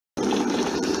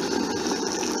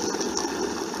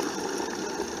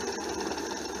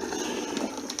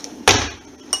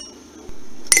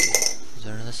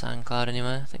another sand cloud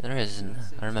anywhere? I think there is, isn't there?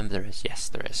 I remember there is. Yes,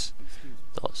 there is.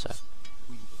 Thought so.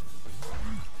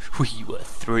 We were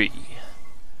three.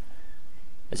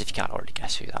 As if you can't already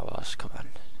guess who that was. Come on.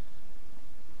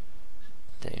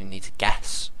 Don't even need to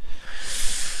guess.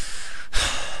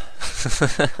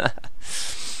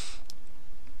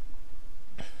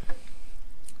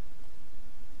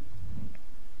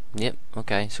 Yep,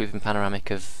 okay, sweeping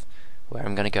panoramic of where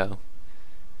I'm gonna go.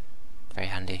 Very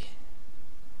handy.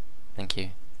 Thank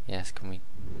you. Yes, can we...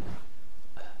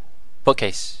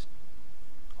 Bookcase!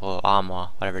 Or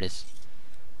armoire, whatever it is.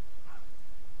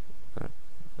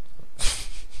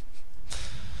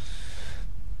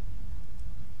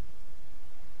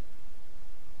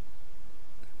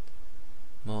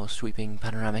 More sweeping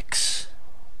panoramics.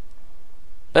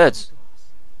 Birds!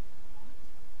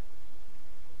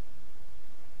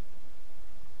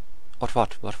 What?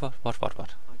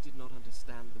 I did not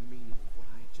understand the meaning of what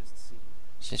I had just seen.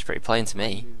 Seems pretty plain to I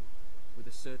me. knew, with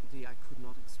a certainty I could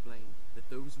not explain, that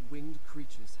those winged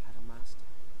creatures had a master.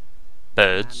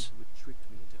 Birds? The man who had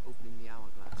tricked me into opening the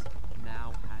hourglass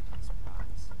now had his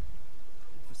prize.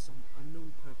 And for some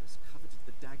unknown purpose coveted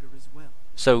the dagger as well.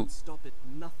 So, It stopped at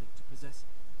nothing to possess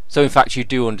it. so in fact you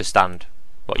do understand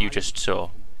what you just saw.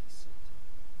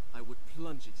 I would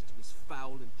plunge it into his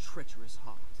foul and treacherous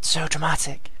heart. So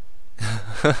dramatic.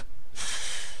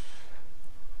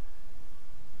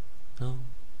 No,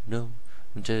 no,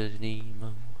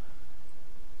 Nemo.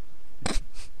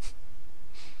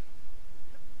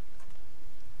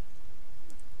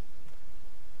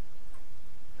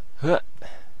 Huh.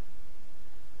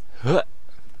 Huh.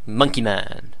 Monkey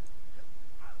Man.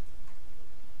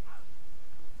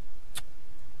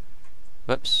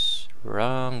 Whoops,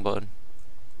 wrong button.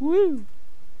 Woo!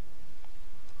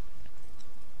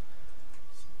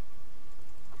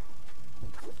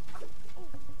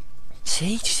 See?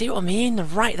 Do you see what I mean? They're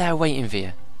right there waiting for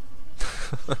you.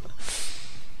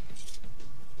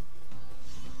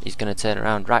 He's gonna turn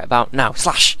around right about now.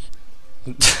 Slash!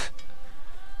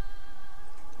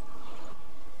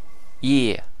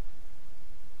 Yeah.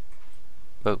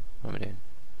 Whoa, what am I doing?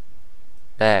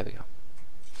 There we go.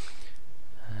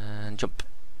 And jump.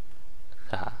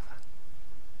 Ah.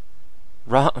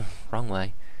 Wrong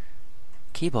way.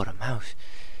 Keyboard and mouse.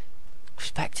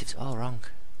 Perspectives all wrong.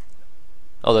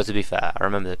 Although to be fair, I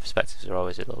remember the perspectives are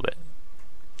always a little bit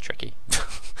tricky.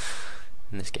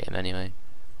 In this game anyway.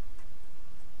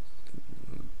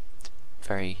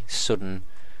 Very sudden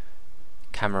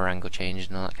camera angle change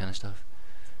and all that kind of stuff.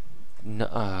 No,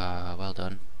 well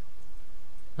done.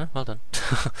 Oh, well done.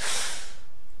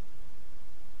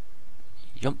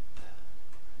 Yump.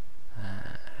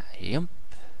 Yump.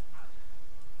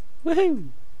 Woohoo!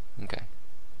 Okay.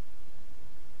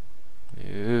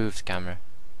 Move the camera.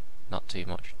 Not too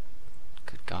much.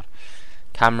 Good God.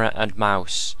 Camera and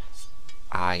mouse.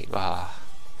 It's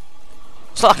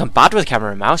not like I'm bad with camera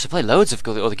and mouse. I play loads of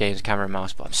other games with camera and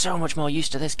mouse, but I'm so much more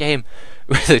used to this game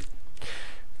with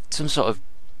some sort of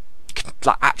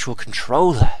like actual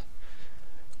controller.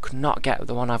 Could not get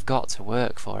the one I've got to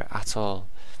work for it at all.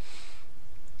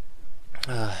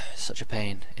 Such a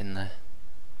pain in the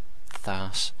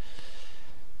arse.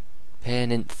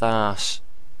 Pain in the arse.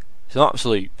 It's an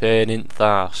absolute pain in the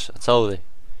arse, I told you.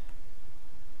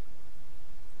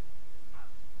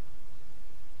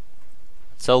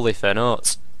 I told you for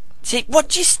notes. See,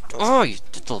 what you oh, you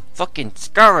little fucking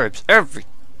scarabs every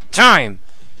time!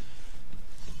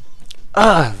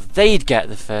 They'd get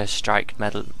the first strike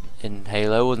medal in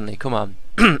Halo, wouldn't they? Come on.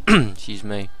 Excuse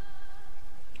me.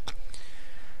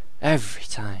 Every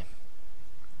time.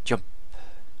 Jump.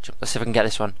 Jump. Let's see if I can get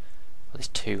this one. Well, there's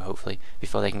two, hopefully,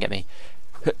 before they can get me.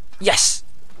 Yes!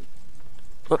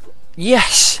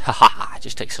 Yes! Haha!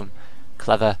 Just take some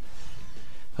clever...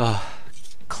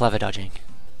 clever dodging.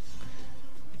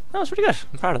 That was pretty good.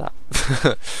 I'm proud of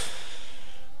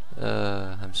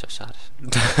that. I'm so sad.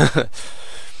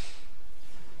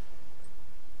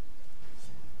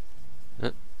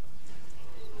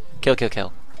 Kill, kill,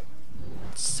 kill.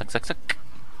 Suck, suck, suck.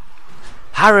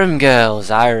 Harem girls,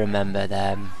 I remember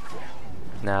them.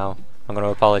 Now, I'm going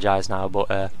to apologise now, but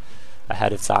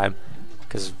ahead of time,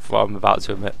 because of what I'm about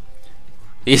to admit.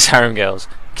 These harem girls.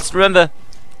 Because remember,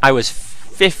 I was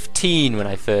 15 when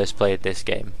I first played this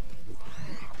game.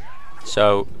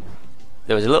 So,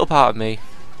 there was a little part of me,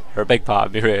 or a big part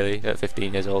of me really, at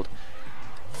 15 years old,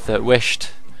 that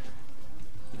wished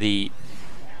the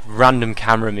random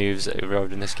camera moves that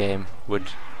involved in this game would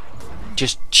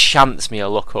just chance me a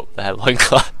look up their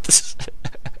loincloths.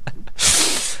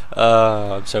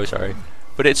 I'm so sorry.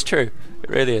 But it's true. It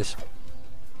really is.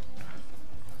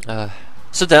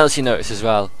 Something else you notice as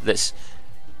well, that's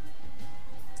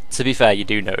to be fair, you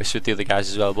do notice with the other guys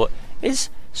as well, but is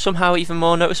somehow even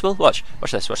more noticeable. Watch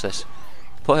this, watch this.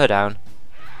 Put her down.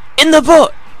 In the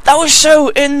butt! That was so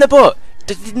in the butt!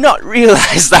 Did not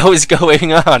realise that was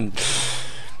going on.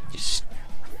 Just,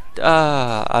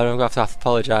 I'm going to have to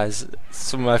apologise.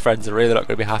 Some of my friends are really not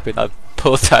going to be happy that I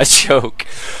pulled that joke.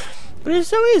 But it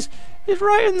so is. It's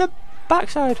right in the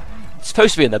backside. It's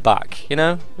supposed to be in the back, you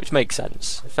know? Which makes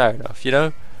sense. Fair enough, you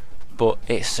know? But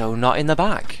it's so not in the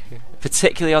back.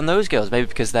 Particularly on those girls. Maybe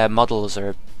because their models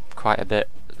are quite a bit...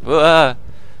 Ah,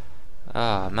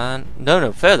 man.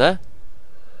 No, further.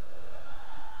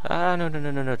 Ah, no,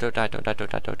 don't die,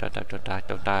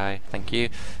 don't die. Thank you.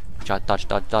 Dodge.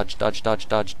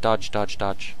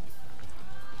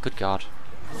 Good God.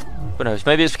 Who knows?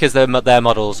 Maybe it's because their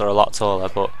models are a lot taller,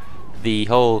 but the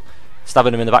whole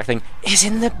stabbing them in the back thing is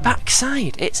in the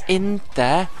backside. It's in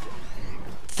their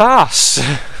farce.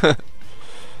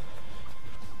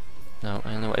 No,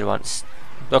 I don't know what he wants.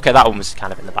 Okay, that one was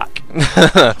kind of in the back.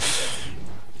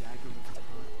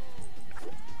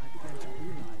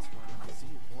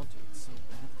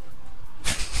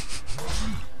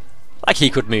 Like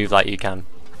he could move like you can.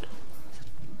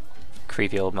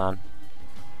 Creepy old man.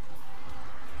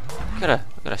 Look at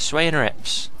her swaying her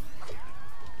hips.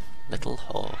 Little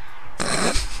whore.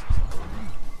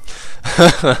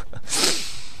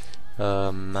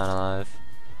 Oh man alive.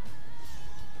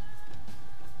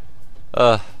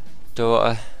 Do I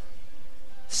want to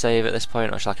save at this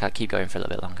point, or shall I keep going for a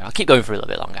little bit longer? I'll keep going for a little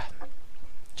bit longer.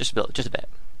 Just a bit.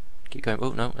 Keep going.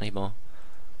 Oh no, I need more.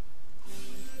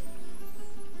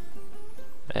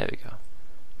 There we go.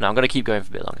 No, I'm going to keep going for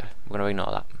a bit longer. I'm going to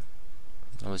ignore that.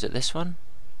 Oh, was it this one?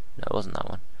 No, it wasn't that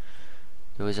one.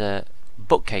 There was a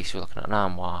bookcase we were looking at, an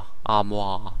armoire,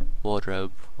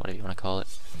 wardrobe, whatever you want to call it.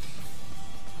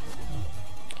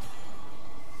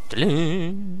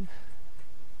 The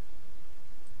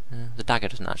dagger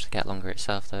doesn't actually get longer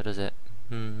itself, though, does it?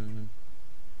 No,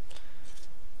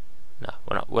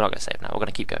 we're not going to save now. We're going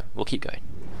to keep going. We'll keep going.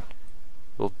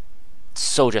 We'll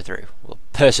soldier through. We'll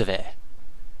persevere.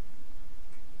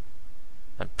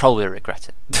 And probably regret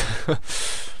it.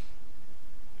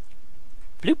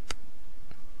 Bloop.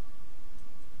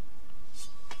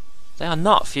 They are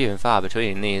not few and far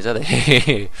between these, are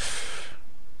they?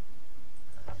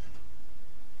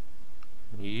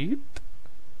 Yep.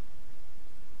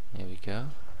 Here we go.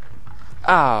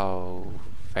 Oh,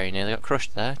 very nearly got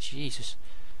crushed there. Jesus.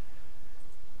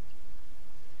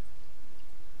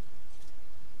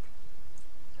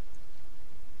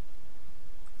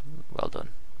 Well done.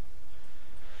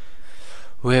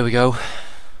 Here we go.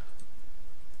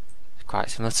 Quite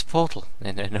similar to Portal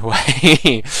in a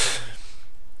way.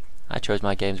 I chose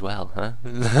my games well, huh?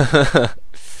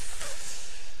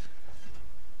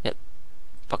 Yep.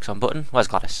 Box on button. Where's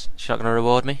Gladys? She's not going to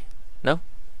reward me? No?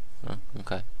 Oh,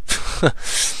 okay.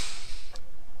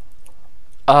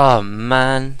 Oh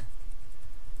man.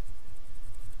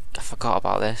 I forgot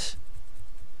about this.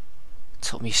 It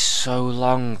took me so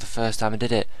long the first time I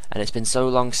did it, and it's been so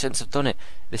long since I've done it.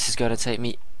 This is going to take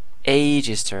me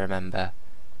ages to remember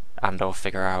and or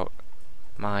figure out.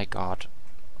 My God.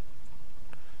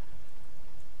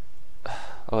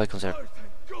 Oh, here comes a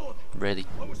really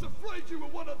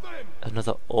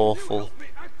another awful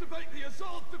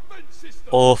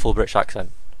British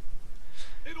accent.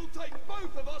 It'll take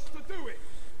both of us to do it.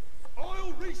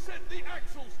 I'll reset the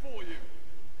axles for you.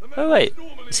 Oh wait,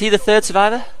 is he the third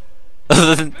survivor?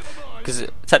 Other than, because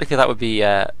technically that would be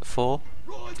 4.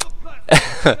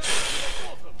 Then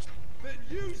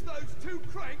use those 2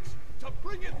 cranks to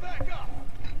bring it back up.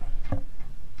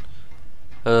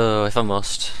 Oh, if I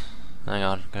must. Hang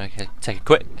on, I'm going to take a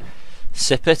quick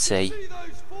sip of tea. See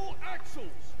those 4 axles?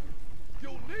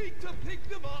 You'll need to pick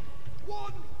them up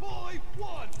one by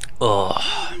one. Oh,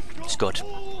 it's good.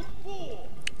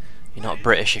 You're not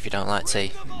British if you don't like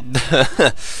tea.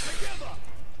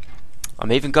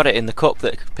 I've even got it in the cup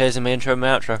that appears in my intro and my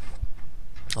outro.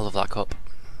 I love that cup.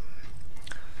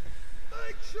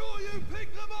 Make sure you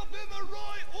pick them up in the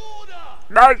right order.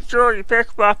 Make sure you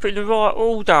pick them up in the right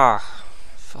order.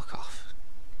 Fuck off.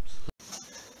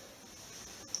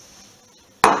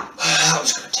 That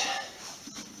was good.